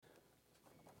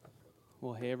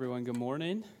Well, hey everyone, good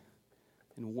morning,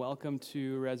 and welcome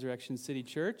to Resurrection City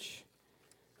Church.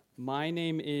 My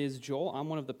name is Joel. I'm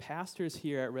one of the pastors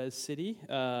here at Res City.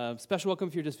 Special welcome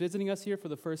if you're just visiting us here for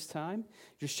the first time,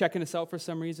 just checking us out for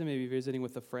some reason, maybe visiting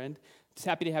with a friend. Just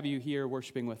happy to have you here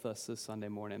worshiping with us this Sunday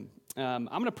morning. I'm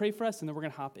going to pray for us, and then we're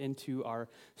going to hop into our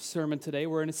sermon today.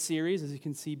 We're in a series, as you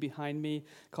can see behind me,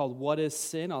 called What is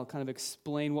Sin? I'll kind of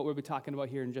explain what we'll be talking about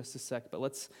here in just a sec, but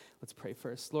let's pray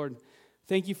first. Lord,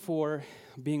 thank you for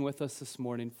being with us this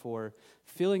morning, for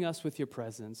filling us with your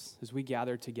presence as we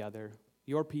gather together,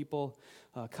 your people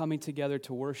coming together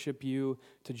to worship you,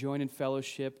 to join in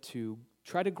fellowship, to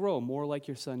try to grow more like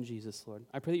your son, Jesus, Lord.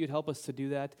 I pray that you'd help us to do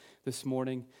that this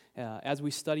morning as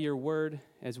we study your word,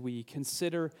 as we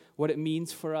consider what it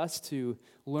means for us to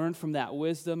learn from that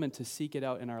wisdom and to seek it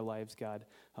out in our lives, God,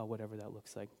 whatever that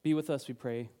looks like. Be with us, we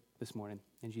pray, this morning.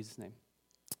 In Jesus' name,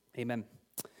 amen.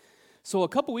 So a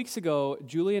couple weeks ago,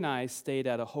 Julie and I stayed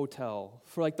at a hotel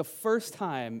for like the first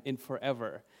time in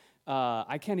forever.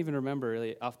 I can't even remember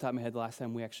really off the top of my head the last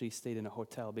time we actually stayed in a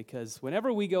hotel, because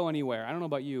whenever we go anywhere, I don't know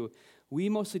about you, we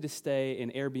mostly just stay in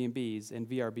Airbnbs and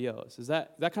VRBOs. Is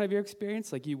that kind of your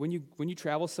experience? Like when you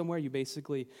travel somewhere, you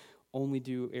basically only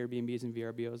do Airbnbs and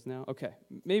VRBOs now? Okay,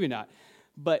 maybe not.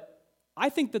 But I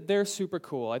think that they're super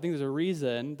cool. I think there's a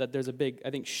reason that there's a big,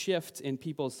 shift in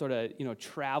people's sort of,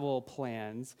 travel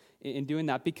plans in doing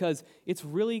that, because it's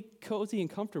really cozy and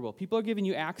comfortable. People are giving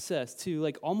you access to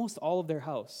like almost all of their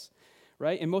house,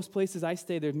 right? In most places I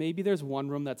stay, there's one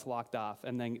room that's locked off,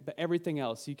 but everything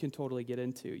else you can totally get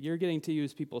into. You're getting to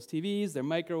use people's TVs, their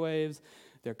microwaves,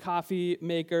 their coffee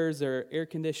makers, their air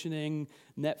conditioning,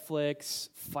 Netflix,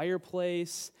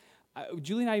 fireplace.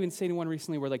 Julie and I even stayed in one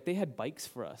recently where they had bikes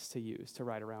for us to use to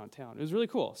ride around town. It was really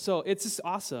cool. So it's just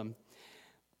awesome.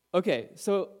 Okay,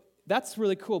 so that's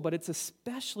really cool, but it's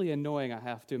especially annoying, I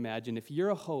have to imagine, if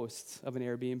you're a host of an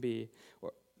Airbnb,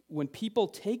 or when people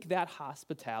take that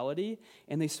hospitality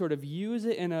and they sort of use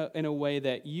it in a way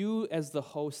that you as the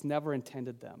host never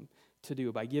intended them to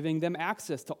do by giving them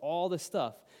access to all the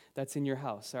stuff that's in your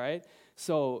house, all right?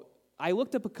 So I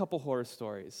looked up a couple horror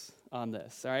stories on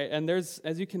this, all right? And as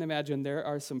you can imagine, there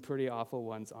are some pretty awful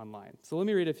ones online. So let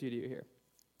me read a few to you here.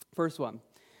 First one.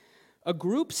 A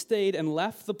group stayed and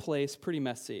left the place pretty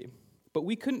messy, but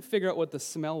we couldn't figure out what the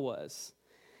smell was.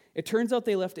 It turns out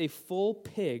they left a full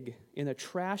pig in a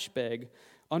trash bag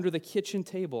under the kitchen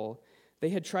table. They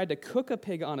had tried to cook a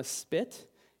pig on a spit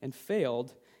and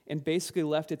failed, and basically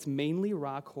left its mainly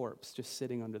raw corpse just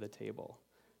sitting under the table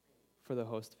for the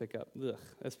host to pick up. Ugh,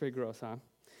 that's pretty gross, huh?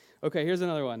 Okay, here's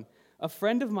another one. A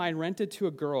friend of mine rented to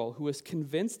a girl who was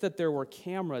convinced that there were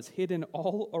cameras hidden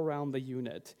all around the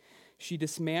unit. She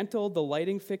dismantled the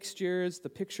lighting fixtures, the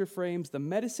picture frames, the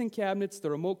medicine cabinets,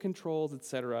 the remote controls,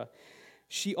 etc.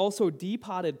 She also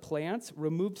depotted plants,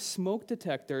 removed smoke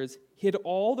detectors, hid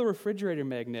all the refrigerator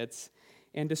magnets,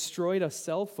 and destroyed a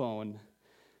cell phone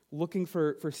looking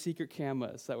for secret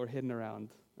cameras that were hidden around.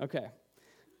 Okay.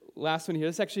 Last one here.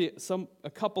 This is actually a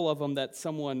couple of them that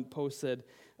someone posted.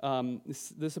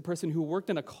 This is a person who worked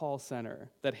in a call center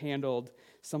that handled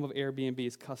some of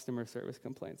Airbnb's customer service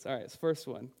complaints. All right, this first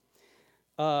one.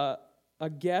 A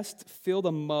guest filled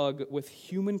a mug with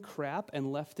human crap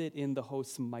and left it in the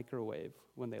host's microwave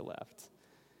when they left.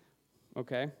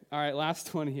 Okay. All right,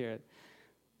 last one here.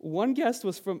 One guest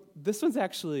was this one's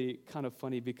actually kind of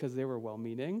funny because they were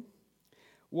well-meaning.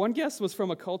 One guest was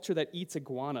from a culture that eats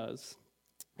iguanas,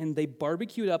 and they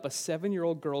barbecued up a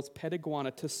 7-year-old girl's pet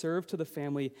iguana to serve to the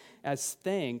family as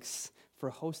thanks for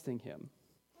hosting him.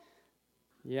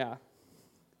 Yeah.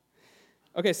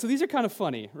 Okay, so these are kind of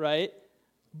funny, right?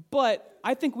 But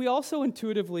I think we also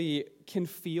intuitively can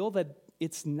feel that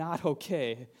it's not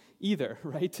okay either,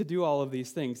 right, to do all of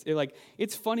these things.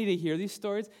 It's funny to hear these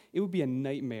stories. It would be a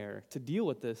nightmare to deal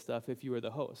with this stuff if you were the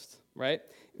host, right?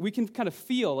 We can kind of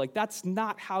feel like that's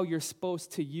not how you're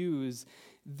supposed to use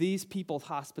these people's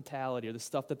hospitality or the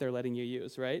stuff that they're letting you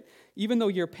use, right? Even though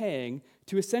you're paying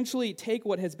to essentially take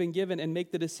what has been given and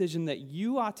make the decision that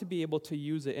you ought to be able to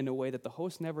use it in a way that the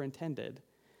host never intended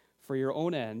for your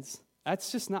own ends,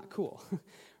 that's just not cool,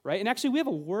 right? And actually, we have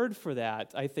a word for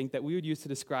that, I think, that we would use to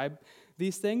describe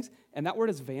these things, and that word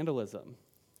is vandalism,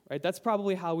 right? That's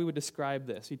probably how we would describe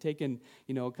this. You're taking,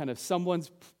 kind of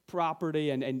someone's property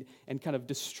and kind of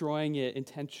destroying it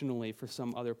intentionally for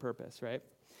some other purpose, right?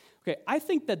 Okay, I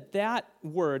think that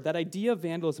word, that idea of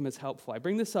vandalism is helpful. I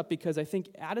bring this up because I think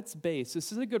at its base,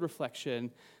 this is a good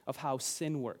reflection of how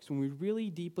sin works when we really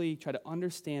deeply try to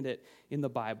understand it in the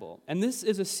Bible. And this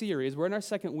is a series, we're in our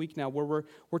second week now, where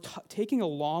we're taking a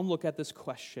long look at this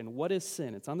question, what is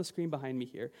sin? It's on the screen behind me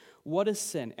here. What is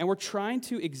sin? And we're trying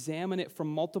to examine it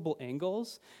from multiple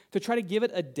angles to try to give it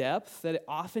a depth that it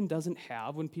often doesn't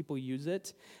have when people use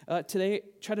it. Today,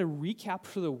 try to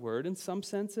recapture the word in some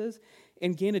senses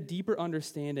and gain a deeper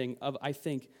understanding of, I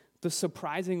think, the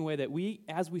surprising way that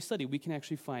as we study, we can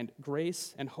actually find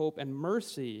grace and hope and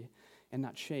mercy and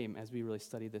not shame as we really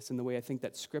study this in the way I think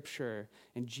that Scripture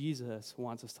and Jesus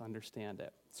wants us to understand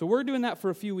it. So we're doing that for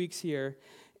a few weeks here,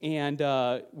 and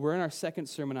we're in our second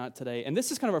sermon on it today. And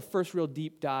this is kind of our first real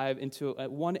deep dive into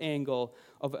one angle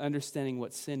of understanding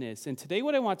what sin is. And today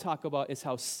what I want to talk about is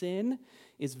how sin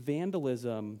is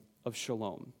vandalism of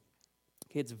shalom.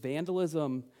 Okay, it's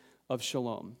vandalism of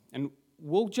shalom. And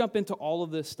we'll jump into all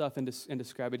of this stuff and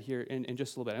describe it here in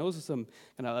just a little bit. I know this is some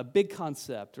kind of a big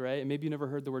concept, right? And maybe you never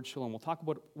heard the word shalom. We'll talk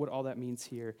about what all that means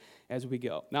here as we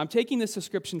go. Now, I'm taking this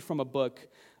description from a book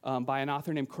by an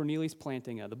author named Cornelius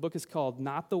Plantinga. The book is called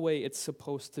Not the Way It's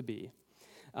Supposed to Be.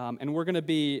 And we're going to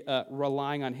be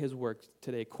relying on his work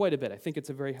today quite a bit. I think it's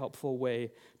a very helpful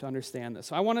way to understand this.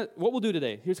 So what we'll do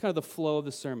today, here's kind of the flow of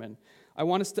the sermon. I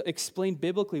want us to explain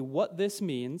biblically what this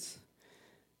means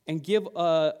and get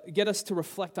us to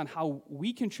reflect on how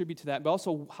we contribute to that, but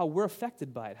also how we're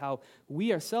affected by it, how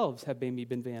we ourselves have maybe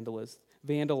been vandalized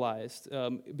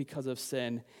because of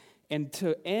sin, and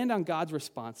to end on God's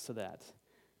response to that,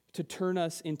 to turn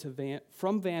us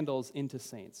from vandals into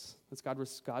saints. That's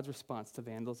God's response to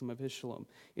vandalism of his shalom,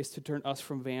 is to turn us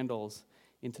from vandals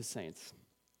into saints.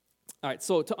 All right,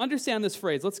 so to understand this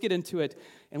phrase, let's get into it,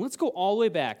 and let's go all the way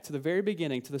back to the very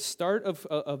beginning, to the start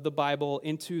of the Bible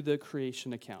into the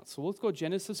creation account. So let's go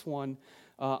Genesis 1.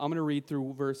 I'm going to read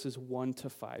through verses 1 to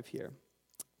 5 here.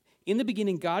 In the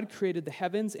beginning, God created the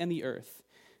heavens and the earth.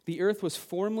 The earth was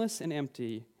formless and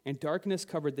empty, and darkness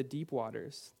covered the deep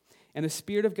waters. And the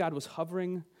Spirit of God was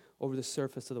hovering over the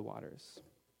surface of the waters.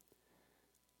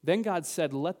 Then God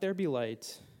said, "Let there be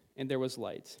light," and there was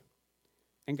light.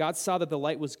 And God saw that the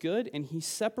light was good, and he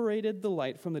separated the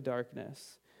light from the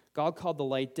darkness. God called the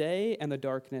light day, and the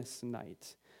darkness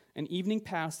night. And evening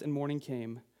passed, and morning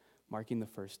came, marking the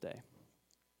first day.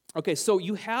 Okay, so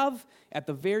you have, at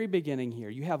the very beginning here,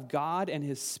 you have God and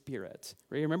his Spirit.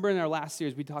 Right? Remember in our last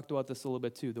series, we talked about this a little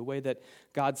bit too, the way that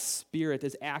God's Spirit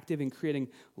is active in creating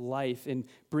life and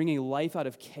bringing life out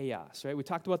of chaos. Right? We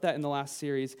talked about that in the last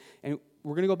series, and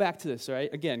we're going to go back to this.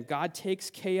 Right? Again, God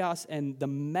takes chaos and the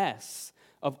mess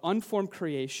of unformed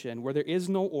creation where there is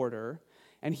no order,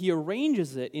 and he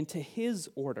arranges it into his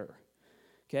order.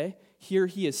 Okay? Here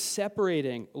he is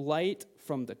separating light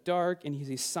from the dark, and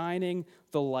he's assigning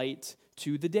the light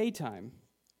to the daytime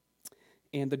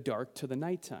and the dark to the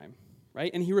nighttime. Right?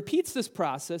 And he repeats this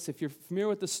process, if you're familiar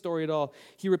with the story at all,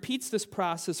 he repeats this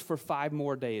process for 5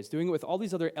 more days, doing it with all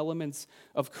these other elements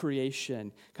of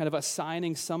creation, kind of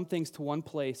assigning some things to one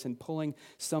place and pulling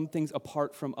some things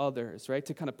apart from others, right?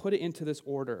 To kind of put it into this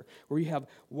order, where you have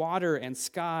water and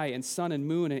sky and sun and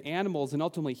moon and animals and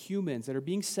ultimately humans that are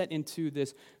being set into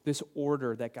this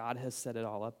order that God has set it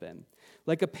all up in.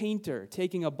 Like a painter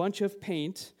taking a bunch of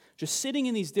paint, just sitting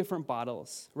in these different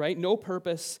bottles, right? No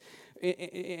purpose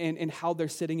and how they're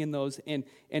sitting in those, and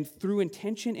through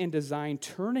intention and design,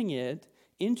 turning it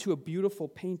into a beautiful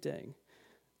painting,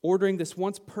 ordering this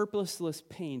once purposeless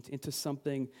paint into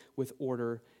something with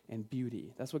order and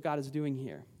beauty. That's what God is doing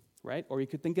here, right? Or you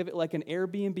could think of it like an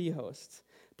Airbnb host,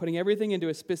 putting everything into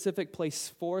a specific place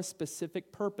for a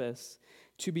specific purpose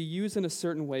to be used in a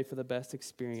certain way for the best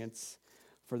experience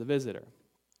for the visitor.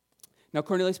 Now,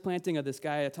 Cornelius Plantinga, this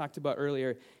guy I talked about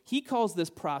earlier, he calls this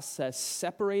process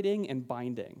separating and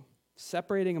binding.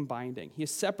 Separating and binding. He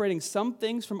is separating some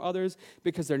things from others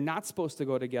because they're not supposed to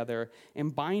go together,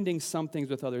 and binding some things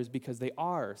with others because they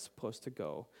are supposed to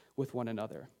go with one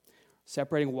another.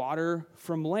 Separating water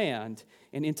from land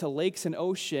and into lakes and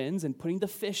oceans and putting the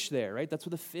fish there, right? That's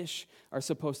where the fish are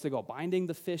supposed to go. Binding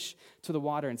the fish to the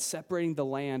water and separating the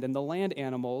land and the land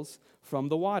animals from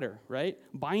the water, right?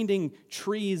 Binding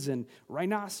trees and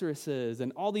rhinoceroses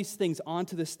and all these things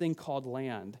onto this thing called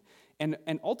land. And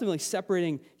ultimately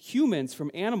separating humans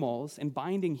from animals and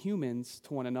binding humans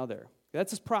to one another.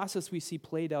 That's this process we see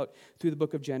played out through the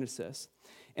book of Genesis.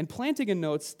 And Plantinga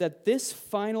notes that this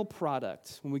final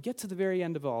product, when we get to the very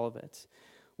end of all of it,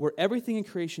 where everything in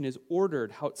creation is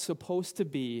ordered how it's supposed to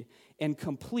be and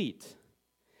complete,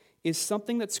 is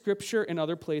something that Scripture in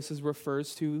other places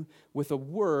refers to with a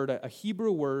word, a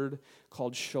Hebrew word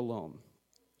called shalom.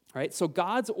 All right, so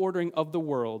God's ordering of the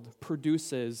world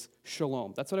produces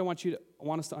shalom. That's what I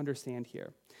want us to understand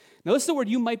here. Now, this is a word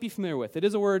you might be familiar with. It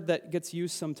is a word that gets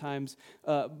used sometimes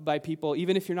by people,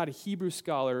 even if you're not a Hebrew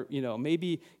scholar,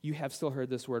 maybe you have still heard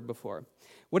this word before.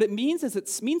 What it means is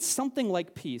it means something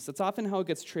like peace. That's often how it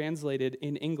gets translated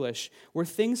in English, where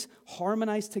things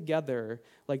harmonize together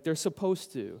like they're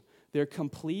supposed to. They're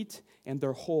complete and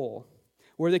they're whole,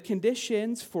 where the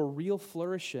conditions for real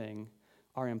flourishing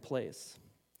are in place.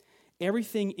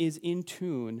 Everything is in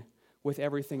tune with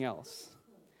everything else.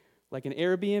 Like an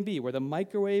Airbnb, where the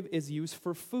microwave is used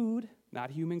for food, not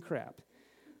human crap.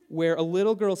 Where a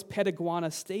little girl's pet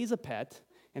iguana stays a pet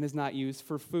and is not used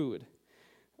for food.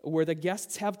 Where the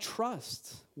guests have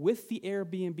trust with the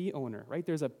Airbnb owner, right?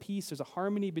 There's a peace, there's a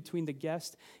harmony between the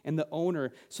guest and the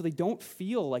owner, so they don't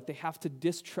feel like they have to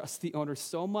distrust the owner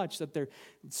so much that they're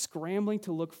scrambling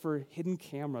to look for hidden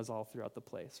cameras all throughout the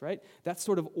place, right? That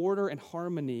sort of order and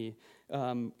harmony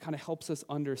kind of helps us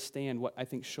understand what I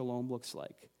think shalom looks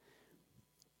like.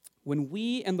 When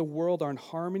we and the world are in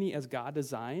harmony as God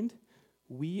designed,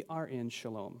 we are in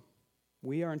shalom.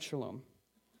 We are in shalom.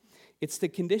 It's the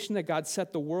condition that God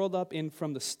set the world up in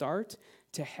from the start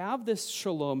to have this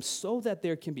shalom so that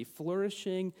there can be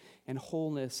flourishing and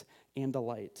wholeness and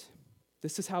delight.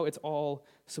 This is how it's all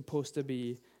supposed to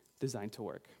be designed to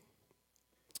work.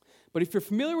 But if you're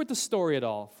familiar with the story at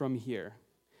all from here,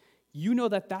 you know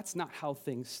that that's not how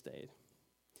things stayed.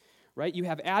 Right? You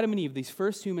have Adam and Eve, these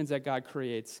first humans that God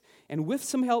creates, and with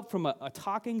some help from a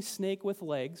talking snake with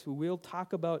legs, who we'll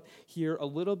talk about here a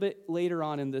little bit later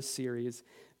on in this series,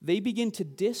 they begin to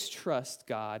distrust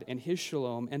God and his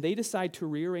shalom, and they decide to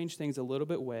rearrange things a little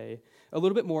bit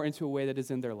more into a way that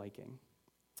is in their liking.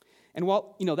 And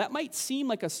while, that might seem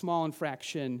like a small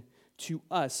infraction to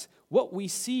us, what we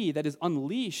see that is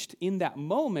unleashed in that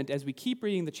moment as we keep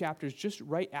reading the chapters just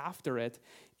right after it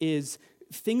is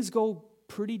things go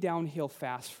pretty downhill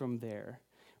fast from there.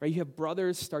 Right? You have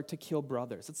brothers start to kill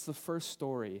brothers. It's the first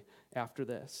story after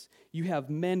this. You have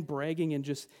men bragging in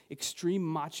just extreme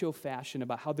macho fashion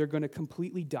about how they're going to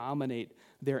completely dominate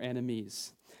their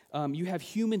enemies. You have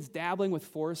humans dabbling with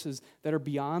forces that are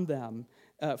beyond them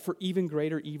for even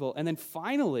greater evil. And then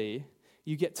finally,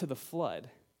 you get to the flood,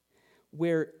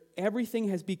 where everything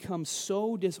has become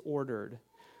so disordered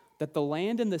that the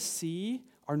land and the sea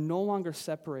are no longer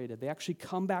separated. They actually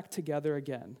come back together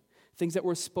again. Things that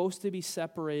were supposed to be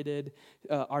separated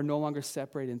are no longer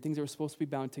separated, and things that were supposed to be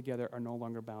bound together are no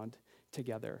longer bound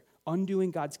together, undoing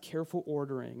God's careful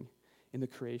ordering in the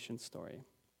creation story.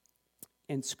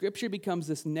 And Scripture becomes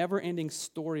this never-ending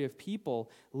story of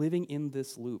people living in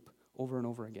this loop over and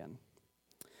over again.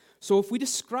 So if we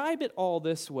describe it all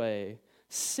this way,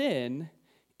 sin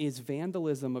is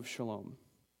vandalism of shalom.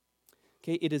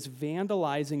 Okay, it is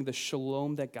vandalizing the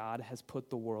shalom that God has put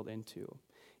the world into.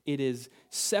 It is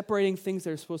separating things that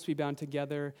are supposed to be bound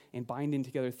together and binding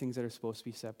together things that are supposed to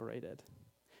be separated.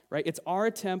 Right? It's our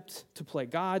attempt to play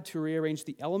God, to rearrange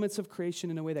the elements of creation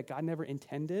in a way that God never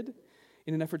intended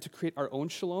in an effort to create our own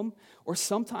shalom. Or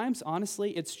sometimes,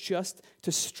 honestly, it's just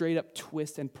to straight up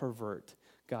twist and pervert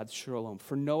God's shalom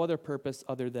for no other purpose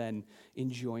other than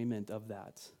enjoyment of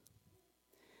that.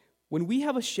 When we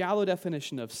have a shallow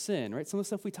definition of sin, right, some of the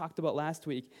stuff we talked about last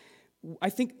week, I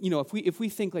think, if we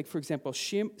think, like, for example,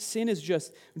 sin is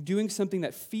just doing something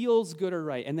that feels good or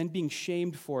right and then being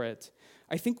shamed for it,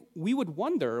 I think we would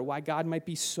wonder why God might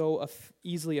be so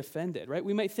easily offended, right?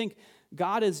 We might think,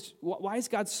 why is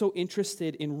God so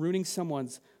interested in ruining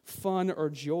someone's fun or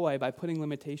joy by putting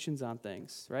limitations on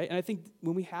things, right? And I think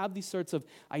when we have these sorts of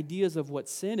ideas of what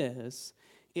sin is,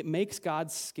 it makes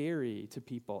God scary to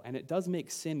people, and it does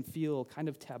make sin feel kind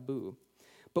of taboo.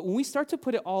 But when we start to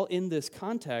put it all in this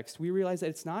context, we realize that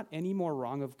it's not any more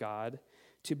wrong of God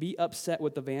to be upset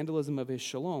with the vandalism of his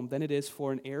shalom than it is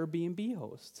for an Airbnb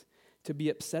host to be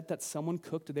upset that someone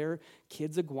cooked their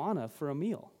kid's iguana for a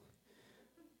meal,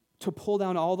 to pull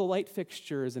down all the light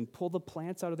fixtures and pull the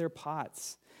plants out of their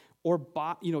pots, or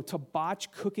to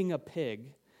botch cooking a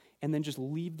pig and then just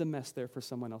leave the mess there for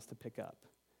someone else to pick up.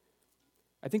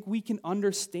 I think we can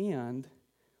understand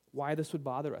why this would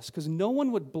bother us, because no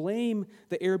one would blame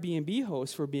the Airbnb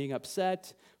host for being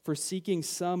upset, for seeking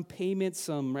some payment,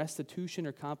 some restitution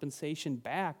or compensation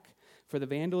back for the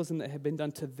vandalism that had been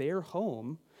done to their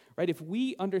home, right? If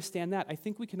we understand that, I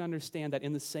think we can understand that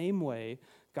in the same way,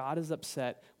 God is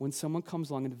upset when someone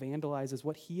comes along and vandalizes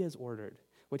what he has ordered,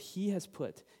 what he has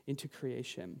put into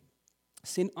creation.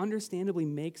 Sin understandably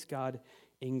makes God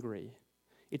angry.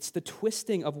 It's the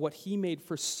twisting of what he made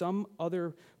for some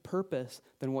other purpose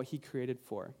than what he created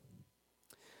for.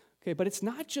 Okay, but it's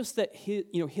not just that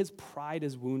his pride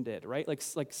is wounded, right?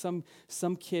 Like some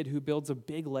kid who builds a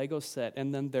big Lego set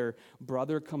and then their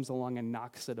brother comes along and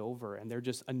knocks it over and they're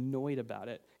just annoyed about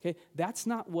it. Okay, that's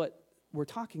not what we're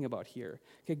talking about here.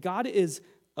 Okay, God is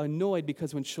annoyed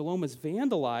because when shalom is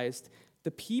vandalized,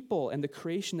 the people and the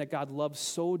creation that God loves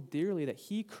so dearly that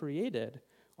he created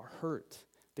are hurt.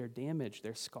 They're damaged.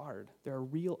 They're scarred. There are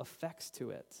real effects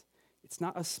to it. It's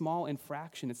not a small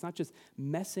infraction. It's not just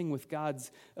messing with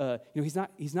God's, he's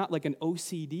not like an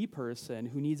OCD person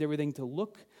who needs everything to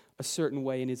look a certain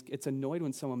way and it's annoyed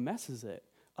when someone messes it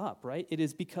up, right? It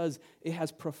is because it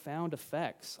has profound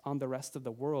effects on the rest of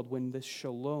the world when this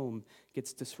shalom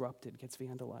gets disrupted, gets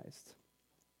vandalized.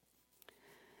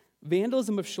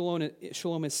 Vandalism of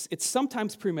shalom is it's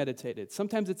sometimes premeditated.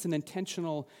 Sometimes it's an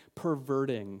intentional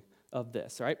perverting of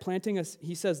this, all right?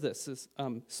 He says this, is,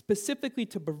 specifically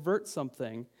to pervert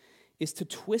something is to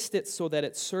twist it so that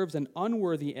it serves an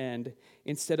unworthy end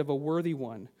instead of a worthy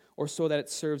one, or so that it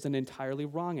serves an entirely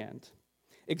wrong end.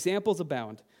 Examples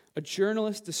abound. A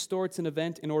journalist distorts an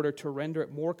event in order to render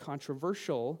it more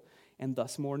controversial and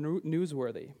thus more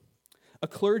newsworthy. A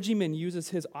clergyman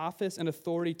uses his office and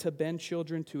authority to bend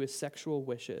children to his sexual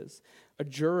wishes. A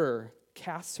juror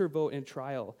casts her vote in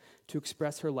trial to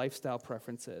express her lifestyle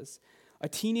preferences. A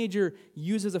teenager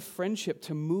uses a friendship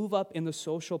to move up in the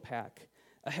social pack.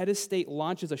 A head of state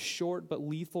launches a short but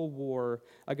lethal war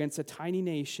against a tiny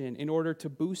nation in order to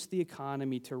boost the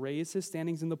economy, to raise his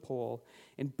standings in the poll,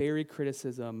 and bury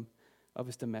criticism of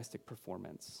his domestic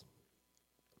performance.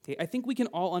 Okay, I think we can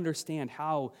all understand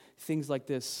how things like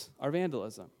this are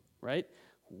vandalism, right?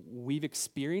 We've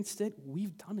experienced it,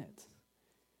 we've done it.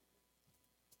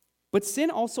 But sin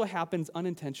also happens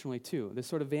unintentionally too. This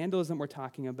sort of vandalism we're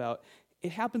talking about,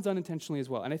 it happens unintentionally as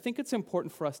well. And I think it's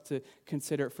important for us to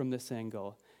consider it from this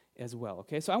angle as well.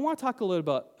 Okay, so I want to talk a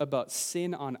little about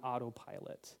sin on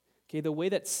autopilot. Okay, the way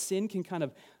that sin can kind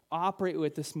of operate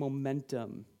with this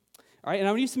momentum. All right, and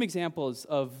I'm going to use some examples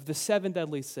of the 7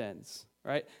 deadly sins.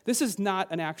 Right? This is not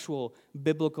an actual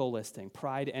biblical listing.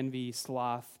 Pride, envy,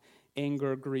 sloth,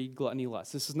 anger, greed, gluttony,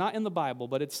 lust. This is not in the Bible,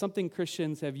 but it's something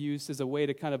Christians have used as a way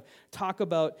to kind of talk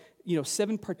about,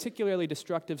 7 particularly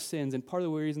destructive sins. And part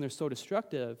of the reason they're so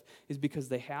destructive is because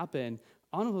they happen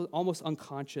almost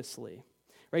unconsciously.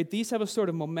 Right? These have a sort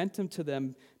of momentum to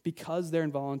them because they're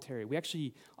involuntary. We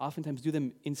actually oftentimes do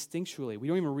them instinctually. We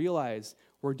don't even realize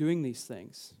we're doing these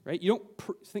things. Right? You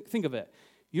don't think of it.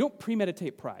 You don't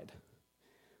premeditate pride,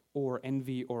 or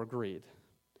envy, or greed,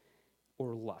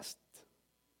 or lust.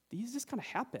 These just kind of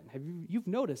happen. You've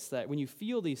noticed that when you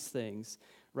feel these things,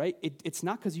 right? It's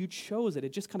not because you chose it.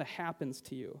 It just kind of happens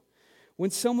to you. When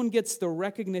someone gets the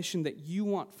recognition that you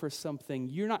want for something,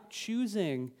 you're not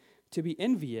choosing to be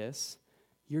envious.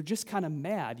 You're just kind of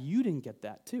mad you didn't get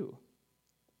that too.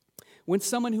 When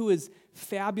someone who is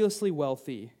fabulously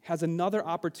wealthy has another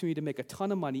opportunity to make a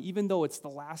ton of money, even though it's the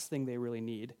last thing they really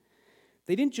need,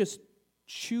 they didn't just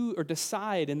choose or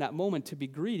decide in that moment to be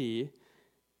greedy.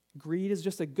 Greed is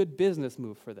just a good business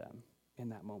move for them in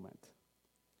that moment.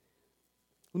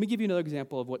 Let me give you another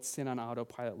example of what sin on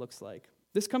autopilot looks like.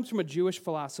 This comes from a Jewish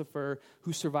philosopher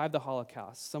who survived the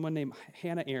Holocaust, someone named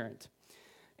Hannah Arendt.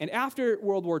 And after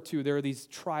World War II, there are these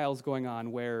trials going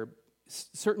on where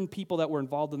certain people that were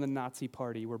involved in the Nazi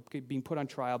Party were being put on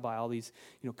trial by all these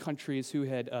countries who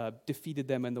had defeated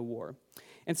them in the war.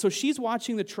 And so she's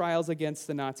watching the trials against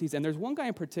the Nazis, and there's one guy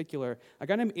in particular, a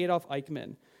guy named Adolf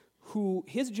Eichmann, who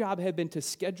his job had been to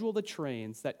schedule the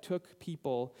trains that took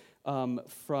people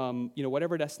from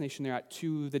whatever destination they're at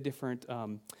to the different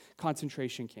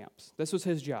concentration camps. This was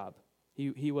his job.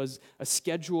 He was a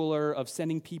scheduler of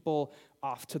sending people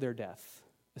off to their death,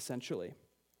 essentially.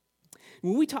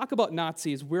 When we talk about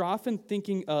Nazis, we're often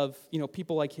thinking of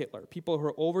people like Hitler, people who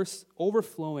are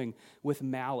overflowing with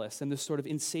malice and this sort of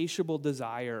insatiable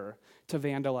desire to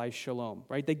vandalize shalom.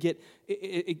 Right? They get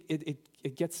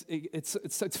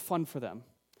it's fun for them.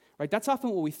 Right? That's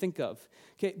often what we think of.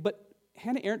 Okay, but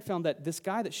Hannah Arendt found that this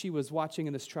guy that she was watching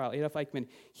in this trial, Adolf Eichmann,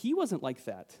 he wasn't like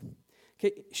that.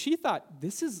 Okay, she thought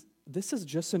this is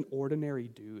just an ordinary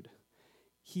dude.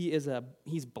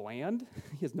 He's bland,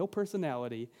 he has no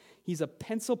personality, he's a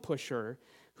pencil pusher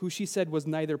who she said was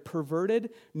neither perverted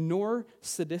nor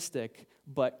sadistic,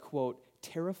 but, quote,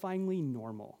 terrifyingly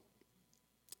normal.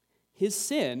 His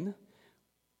sin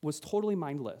was totally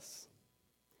mindless.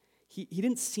 He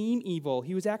didn't seem evil,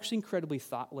 he was actually incredibly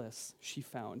thoughtless, she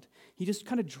found. He just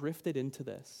kind of drifted into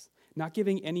this, not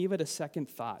giving any of it a second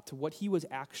thought to what he was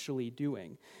actually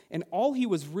doing. And all he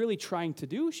was really trying to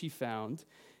do, she found,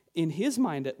 in his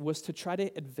mind, it was to try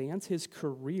to advance his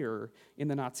career in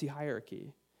the Nazi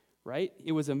hierarchy, right?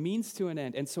 It was a means to an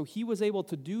end. And so he was able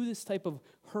to do this type of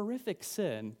horrific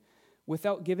sin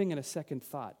without giving it a second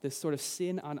thought, this sort of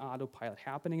sin on autopilot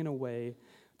happening in a way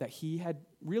that he had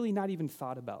really not even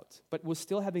thought about, but was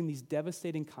still having these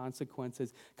devastating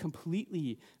consequences,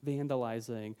 completely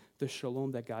vandalizing the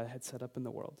shalom that God had set up in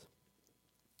the world.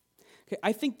 Okay,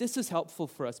 I think this is helpful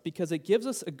for us because it gives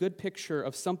us a good picture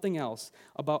of something else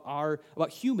about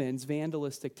humans'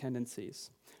 vandalistic tendencies.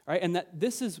 All right, and that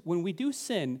this is, when we do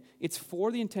sin, it's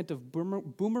for the intent of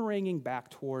boomeranging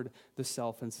back toward the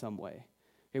self in some way.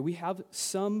 Okay, we have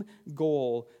some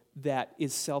goal that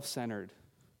is self-centered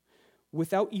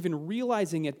without even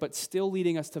realizing it, but still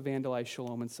leading us to vandalize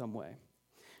shalom in some way.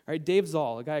 All right, Dave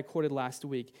Zoll, a guy I quoted last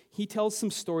week, he tells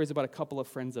some stories about a couple of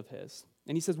friends of his.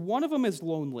 And he says, one of them is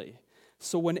lonely.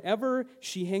 So whenever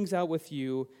she hangs out with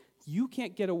you, you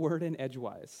can't get a word in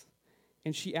edgewise.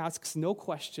 And she asks no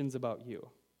questions about you.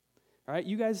 All right,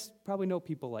 you guys probably know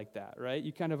people like that, right?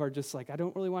 You kind of are just like, I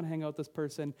don't really want to hang out with this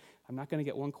person. I'm not going to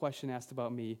get one question asked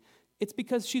about me. It's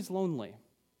because she's lonely.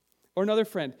 Or another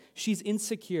friend, she's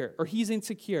insecure, or he's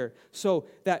insecure, so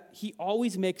that he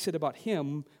always makes it about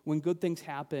him when good things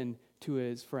happen to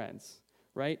his friends,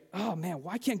 right? Oh man,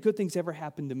 why can't good things ever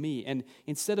happen to me? And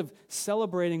instead of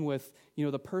celebrating with,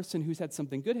 the person who's had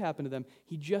something good happen to them,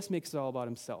 he just makes it all about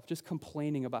himself, just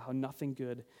complaining about how nothing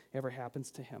good ever happens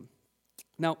to him.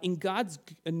 Now, in God's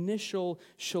initial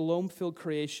shalom-filled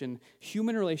creation,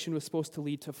 human relation was supposed to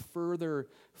lead to further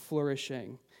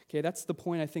flourishing. Okay, that's the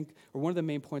point, I think, or one of the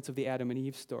main points of the Adam and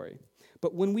Eve story.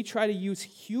 But when we try to use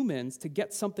humans to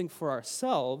get something for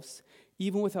ourselves,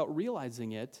 even without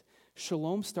realizing it,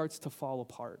 shalom starts to fall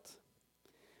apart,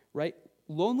 right?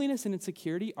 Loneliness and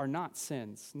insecurity are not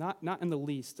sins, not in the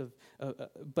least,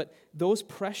 but those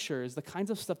pressures, the kinds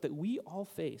of stuff that we all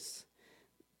face,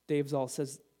 Dave Zoll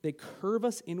says, they curve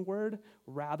us inward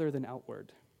rather than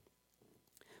outward.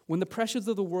 When the pressures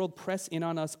of the world press in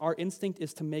on us, our instinct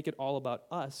is to make it all about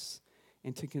us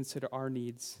and to consider our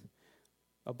needs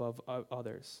above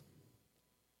others.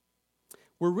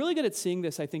 We're really good at seeing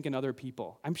this, I think, in other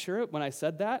people. I'm sure when I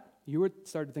said that, you would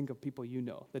start to think of people you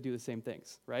know that do the same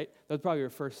things, right? That was probably your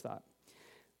first thought.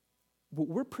 But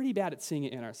we're pretty bad at seeing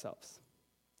it in ourselves.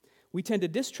 We tend to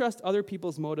distrust other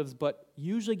people's motives, but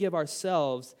usually give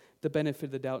ourselves the benefit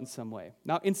of the doubt in some way.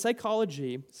 Now, in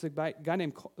psychology, a guy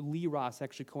named Lee Ross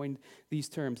actually coined these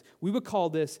terms. We would call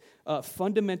this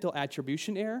fundamental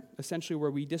attribution error, essentially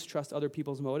where we distrust other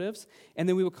people's motives, and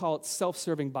then we would call it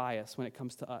self-serving bias when it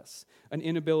comes to us, an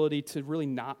inability to really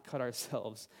not cut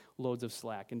ourselves loads of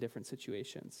slack in different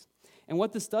situations. And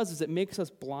what this does is it makes us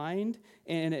blind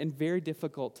and very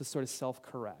difficult to sort of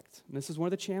self-correct. And this is one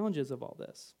of the challenges of all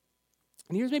this.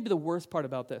 And here's maybe the worst part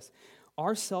about this.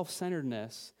 Our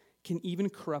self-centeredness can even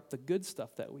corrupt the good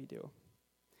stuff that we do,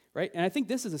 right? And I think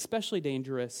this is especially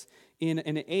dangerous in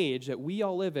an age that we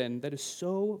all live in that is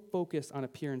so focused on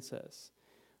appearances,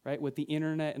 right? With the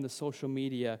internet and the social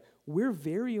media, we're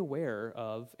very aware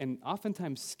of and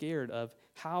oftentimes scared of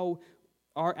how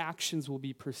our actions will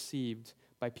be perceived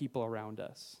by people around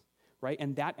us, right?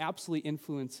 And that absolutely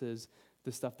influences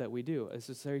the stuff that we do. It's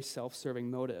this very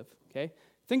self-serving motive, okay?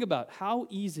 Think about how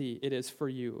easy it is for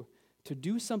you to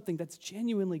do something that's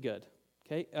genuinely good,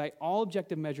 okay? By all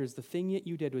objective measures, the thing that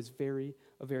you did was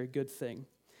a very good thing.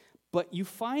 But you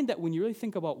find that when you really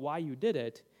think about why you did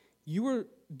it, you were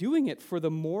doing it for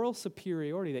the moral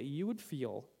superiority that you would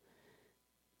feel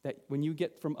that when you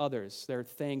get from others, their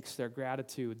thanks, their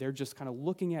gratitude, they're just kind of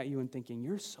looking at you and thinking,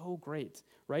 you're so great,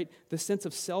 right? The sense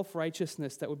of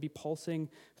self-righteousness that would be pulsing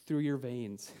through your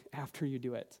veins after you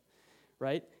do it.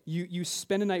 Right? You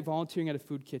spend a night volunteering at a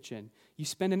food kitchen. You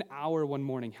spend an hour one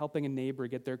morning helping a neighbor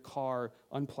get their car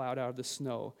unplowed out of the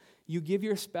snow. You give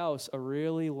your spouse a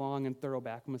really long and thorough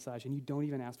back massage, and you don't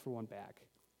even ask for one back.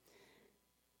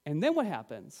 And then what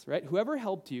happens, right? Whoever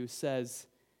helped you says,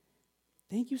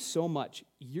 thank you so much.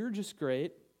 You're just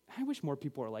great. I wish more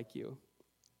people were like you.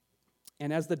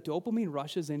 And as the dopamine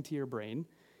rushes into your brain,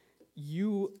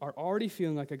 you are already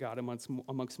feeling like a god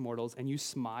amongst mortals, and you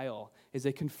smile as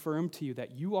they confirm to you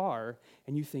that you are,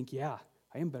 and you think, yeah,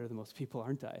 I am better than most people,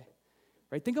 aren't I?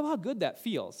 Right? Think of how good that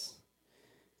feels,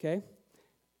 okay?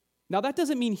 Now, that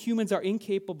doesn't mean humans are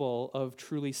incapable of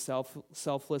truly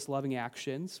selfless, loving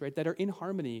actions, right, that are in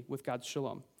harmony with God's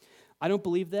shalom. I don't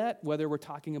believe that, whether we're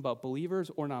talking about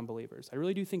believers or non-believers. I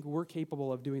really do think we're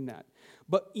capable of doing that.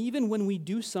 But even when we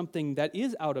do something that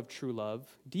is out of true love,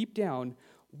 deep down,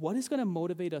 what is going to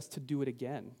motivate us to do it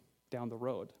again down the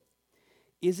road?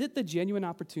 Is it the genuine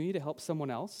opportunity to help someone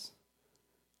else?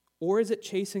 Or is it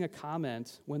chasing a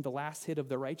comment when the last hit of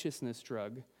the righteousness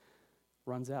drug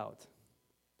runs out?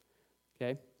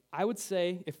 Okay? I would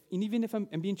say, even if I'm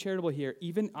being charitable here,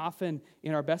 even often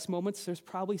in our best moments, there's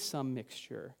probably some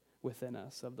mixture within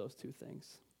us of those two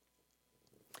things.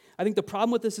 I think the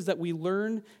problem with this is that we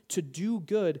learn to do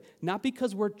good, not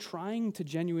because we're trying to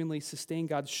genuinely sustain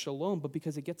God's shalom, but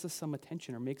because it gets us some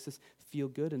attention or makes us feel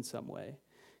good in some way.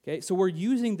 Okay, so we're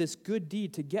using this good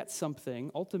deed to get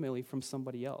something ultimately from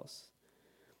somebody else.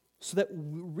 So that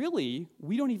really,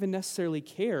 we don't even necessarily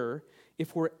care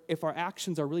if our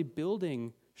actions are really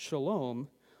building shalom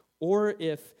or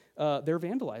if they're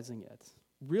vandalizing it.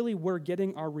 Really, we're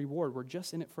getting our reward. We're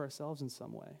just in it for ourselves in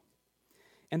some way.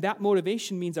 And that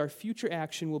motivation means our future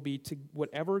action will be to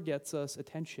whatever gets us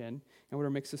attention and whatever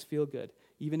makes us feel good,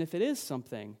 even if it is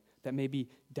something that maybe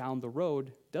down the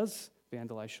road does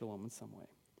vandalize shalom in some way.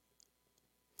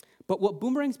 But what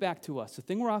boomerangs back to us, the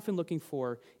thing we're often looking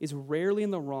for, is rarely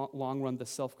in the long run the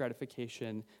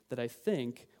self-gratification that I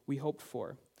think we hoped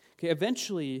for. Okay,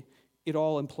 eventually, it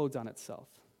all implodes on itself.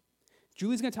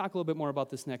 Julie's going to talk a little bit more about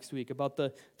this next week, about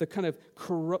the kind of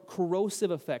corrosive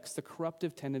effects, the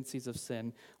corruptive tendencies of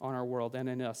sin on our world and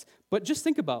in us. But just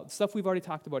think about stuff we've already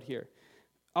talked about here.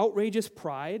 Outrageous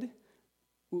pride,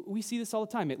 we see this all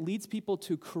the time. It leads people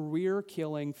to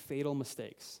career-killing, fatal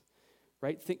mistakes,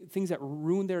 right? Things that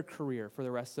ruin their career for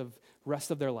the rest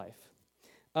of their life.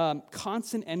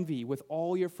 Constant envy with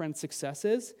all your friends'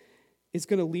 successes is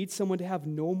going to lead someone to have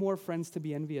no more friends to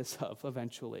be envious of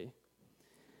eventually.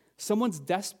 Someone's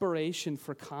desperation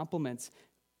for compliments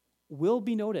will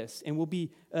be noticed and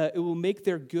it will make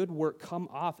their good work come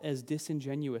off as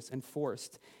disingenuous and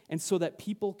forced. And so that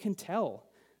people can tell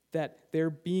that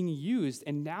they're being used.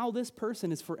 And now this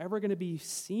person is forever going to be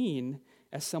seen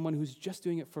as someone who's just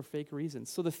doing it for fake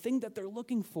reasons. So the thing that they're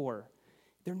looking for,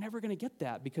 they're never going to get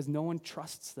that because no one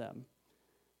trusts them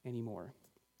anymore.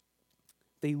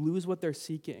 They lose what they're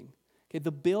seeking. Okay,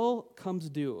 the bill comes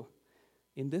due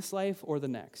in this life or the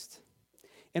next.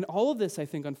 And all of this, I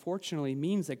think, unfortunately,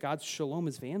 means that God's shalom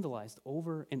is vandalized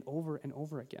over and over and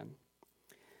over again,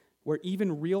 where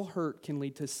even real hurt can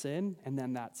lead to sin, and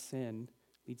then that sin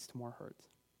leads to more hurt.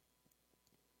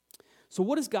 So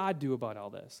what does God do about all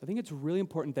this? I think it's really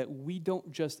important that we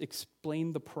don't just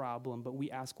explain the problem, but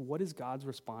we ask, what is God's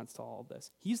response to all of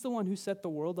this? He's the one who set the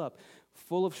world up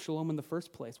full of shalom in the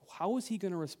first place. How is he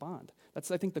going to respond? That's,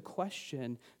 I think, the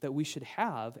question that we should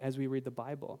have as we read the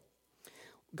Bible.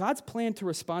 God's plan to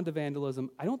respond to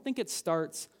vandalism, I don't think it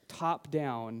starts top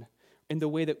down in the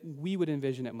way that we would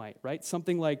envision it might, right?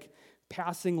 Something like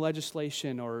passing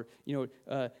legislation or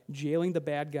jailing the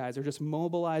bad guys or just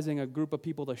mobilizing a group of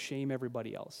people to shame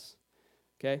everybody else.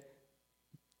 Okay?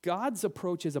 God's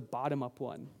approach is a bottom-up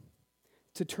one,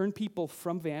 to turn people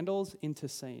from vandals into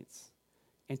saints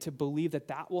and to believe that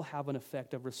that will have an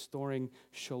effect of restoring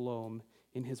shalom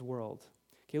in his world.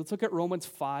 Okay, let's look at Romans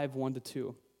 5,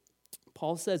 1-2.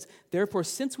 Paul says, "Therefore,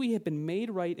 since we have been made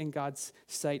right in God's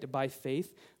sight by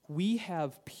faith, we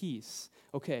have peace."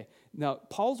 Okay, now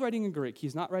Paul's writing in Greek.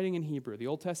 He's not writing in Hebrew. The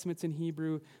Old Testament's in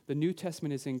Hebrew. The New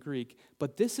Testament is in Greek.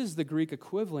 But this is the Greek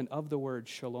equivalent of the word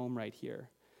shalom right here.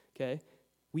 Okay?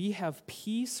 We have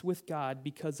peace with God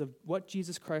because of what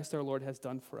Jesus Christ our Lord has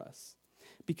done for us.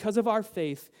 Because of our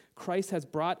faith, Christ has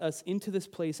brought us into this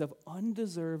place of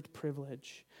undeserved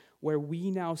privilege where we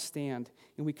now stand,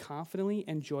 and we confidently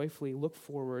and joyfully look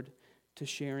forward to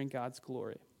sharing God's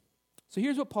glory. So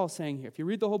here's what Paul's saying here. If you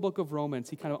read the whole book of Romans,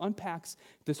 he kind of unpacks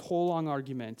this whole long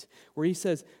argument where he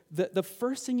says the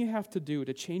first thing you have to do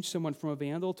to change someone from a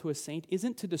vandal to a saint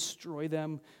isn't to destroy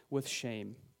them with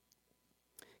shame.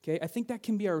 Okay, I think that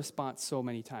can be our response so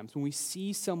many times when we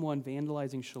see someone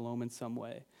vandalizing shalom in some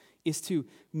way, is to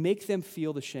make them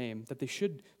feel the shame that they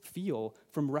should feel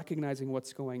from recognizing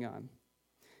what's going on.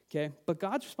 Okay, but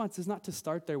God's response is not to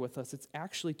start there with us. It's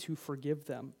actually to forgive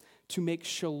them, to make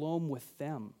shalom with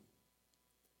them,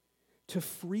 to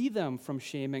free them from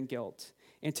shame and guilt,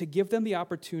 and to give them the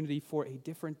opportunity for a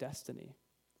different destiny.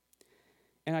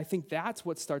 And I think that's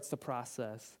what starts the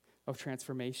process of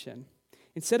transformation.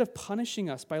 Instead of punishing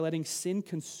us by letting sin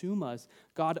consume us,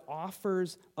 God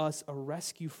offers us a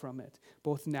rescue from it,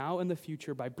 both now and the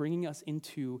future, by bringing us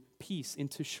into peace,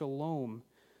 into shalom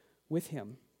with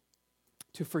him,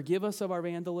 to forgive us of our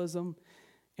vandalism,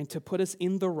 and to put us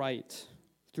in the right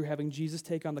through having Jesus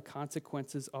take on the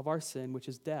consequences of our sin, which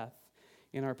is death,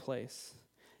 in our place.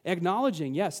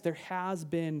 Acknowledging, yes, there has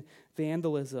been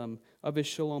vandalism of his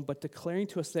shalom, but declaring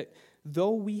to us that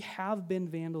though we have been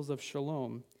vandals of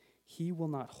shalom, he will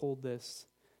not hold this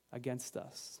against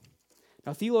us.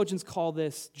 Now, theologians call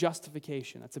this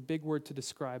justification. That's a big word to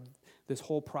describe this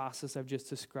whole process I've just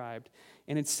described.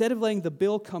 And instead of letting the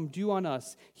bill come due on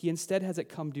us, he instead has it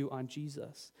come due on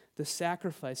Jesus, the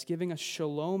sacrifice, giving us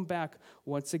shalom back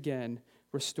once again,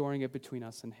 restoring it between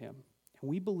us and him. And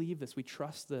we believe this, we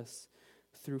trust this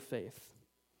through faith.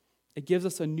 It gives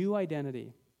us a new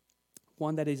identity,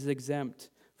 one that is exempt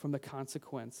from the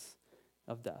consequence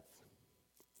of death.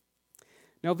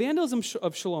 Now, vandalism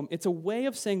of shalom, it's a way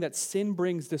of saying that sin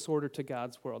brings disorder to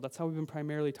God's world. That's how we've been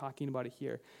primarily talking about it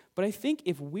here. But I think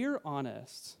if we're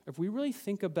honest, if we really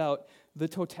think about the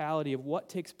totality of what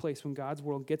takes place when God's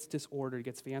world gets disordered,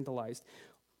 gets vandalized,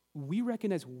 we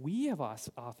recognize we have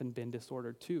often been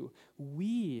disordered too.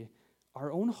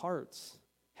 Our own hearts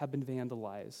have been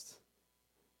vandalized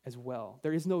as well.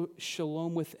 There is no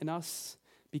shalom within us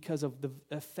because of the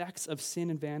effects of sin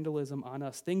and vandalism on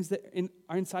us. Things that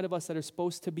are inside of us that are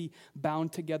supposed to be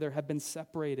bound together have been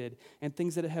separated, and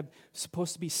things that have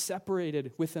supposed to be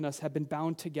separated within us have been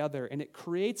bound together, and it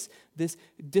creates this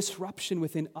disruption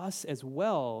within us as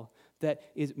well that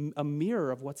is a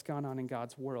mirror of what's gone on in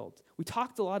God's world. We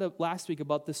talked a lot last week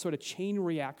about this sort of chain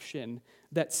reaction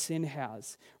that sin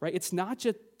has, right? It's not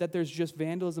just that there's just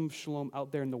vandalism of shalom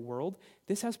out there in the world.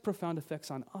 This has profound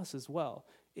effects on us as well.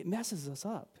 It messes us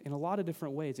up in a lot of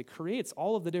different ways. It creates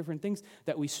all of the different things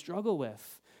that we struggle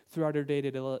with throughout our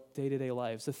day-to-day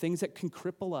lives. The things that can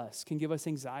cripple us, can give us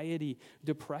anxiety,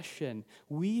 depression.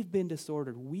 We've been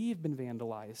disordered. We've been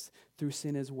vandalized through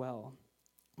sin as well.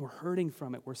 We're hurting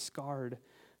from it. We're scarred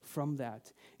from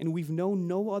that. And we've known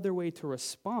no other way to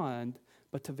respond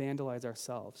but to vandalize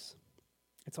ourselves.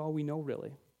 It's all we know,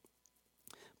 really.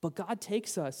 But God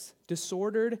takes us,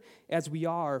 disordered as we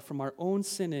are from our own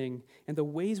sinning and the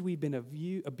ways we've been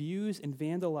abused and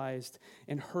vandalized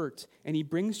and hurt, and he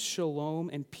brings shalom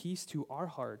and peace to our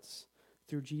hearts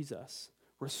through Jesus,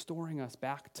 restoring us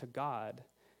back to God,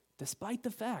 despite the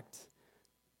fact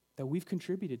that we've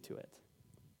contributed to it.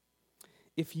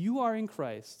 If you are in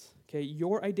Christ, okay,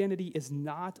 your identity is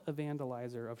not a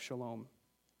vandalizer of shalom.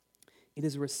 It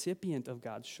is a recipient of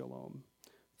God's shalom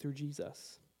through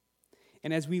Jesus.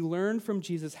 And as we learn from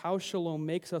Jesus how shalom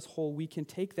makes us whole, we can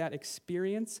take that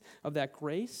experience of that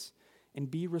grace and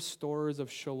be restorers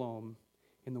of shalom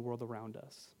in the world around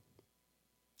us.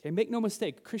 Okay, make no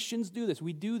mistake, Christians do this.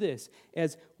 We do this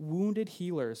as wounded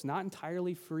healers, not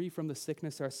entirely free from the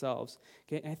sickness ourselves.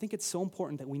 Okay, and I think it's so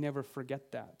important that we never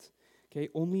forget that. Okay,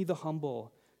 only the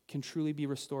humble can truly be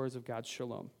restorers of God's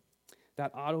shalom.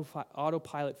 That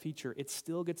autopilot feature, it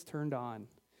still gets turned on.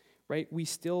 Right? We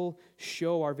still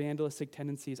show our vandalistic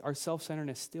tendencies. Our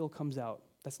self-centeredness still comes out.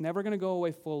 That's never going to go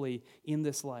away fully in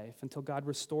this life until God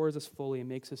restores us fully and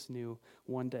makes us new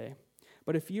one day.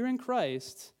 But if you're in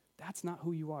Christ, that's not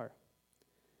who you are.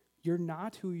 You're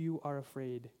not who you are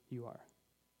afraid you are.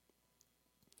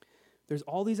 There's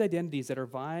all these identities that are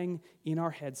vying in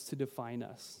our heads to define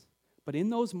us. But in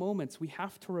those moments, we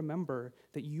have to remember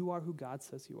that you are who God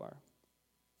says you are.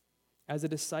 As a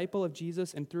disciple of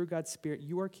Jesus and through God's Spirit,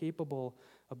 you are capable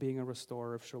of being a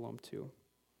restorer of shalom too.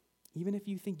 Even if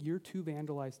you think you're too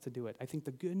vandalized to do it, I think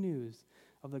the good news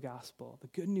of the gospel, the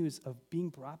good news of being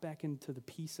brought back into the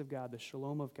peace of God, the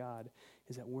shalom of God,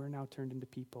 is that we're now turned into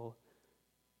people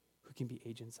who can be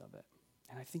agents of it.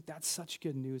 And I think that's such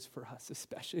good news for us,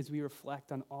 especially as we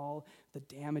reflect on all the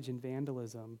damage and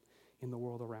vandalism in the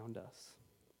world around us.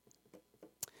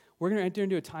 We're going to enter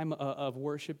into a time of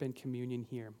worship and communion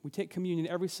here. We take communion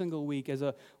every single week as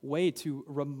a way to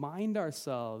remind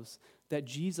ourselves that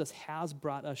Jesus has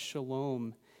brought us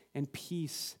shalom and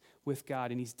peace with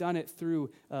God, and he's done it through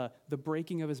the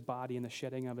breaking of his body and the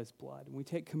shedding of his blood. When we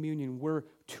take communion, we're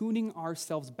tuning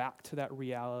ourselves back to that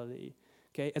reality,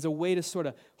 okay, as a way to sort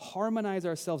of harmonize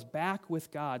ourselves back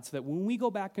with God so that when we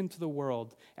go back into the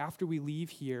world, after we leave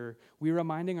here, we're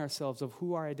reminding ourselves of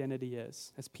who our identity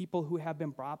is as people who have been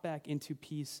brought back into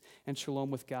peace and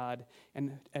shalom with God,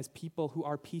 and as people who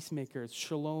are peacemakers,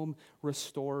 shalom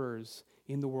restorers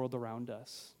in the world around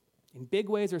us. In big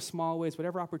ways or small ways,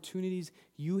 whatever opportunities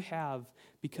you have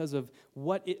because of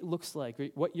what it looks like,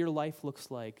 right, what your life looks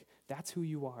like, that's who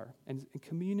you are. And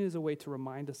communion is a way to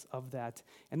remind us of that.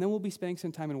 And then we'll be spending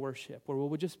some time in worship, where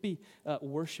we'll just be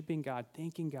worshiping God,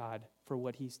 thanking God for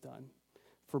what he's done,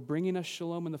 for bringing us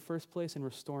shalom in the first place and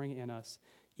restoring it in us,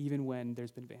 even when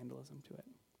there's been vandalism to it.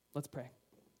 Let's pray.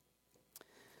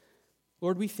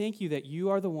 Lord, we thank you that you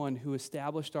are the one who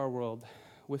established our world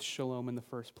with shalom in the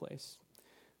first place.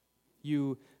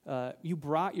 You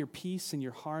brought your peace and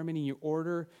your harmony and your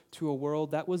order to a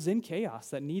world that was in chaos,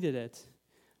 that needed it,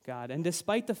 God. And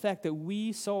despite the fact that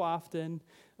we so often,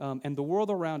 and the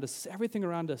world around us, everything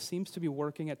around us seems to be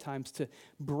working at times to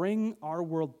bring our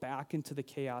world back into the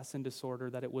chaos and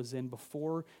disorder that it was in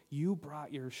before you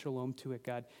brought your shalom to it,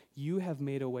 God. You have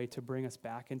made a way to bring us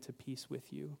back into peace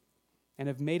with you. and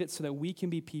have made it so that we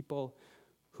can be people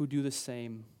who do the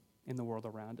same in the world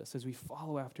around us. As we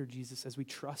follow after Jesus, as we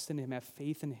trust in him, have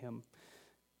faith in him,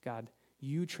 God,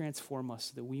 you transform us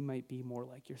so that we might be more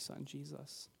like your son,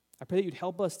 Jesus. I pray that you'd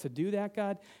help us to do that,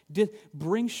 God.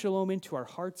 Bring shalom into our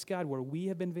hearts, God, where we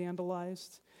have been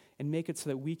vandalized, and make it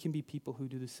so that we can be people who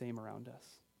do the same around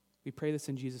us. We pray this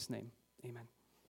in Jesus' name. Amen.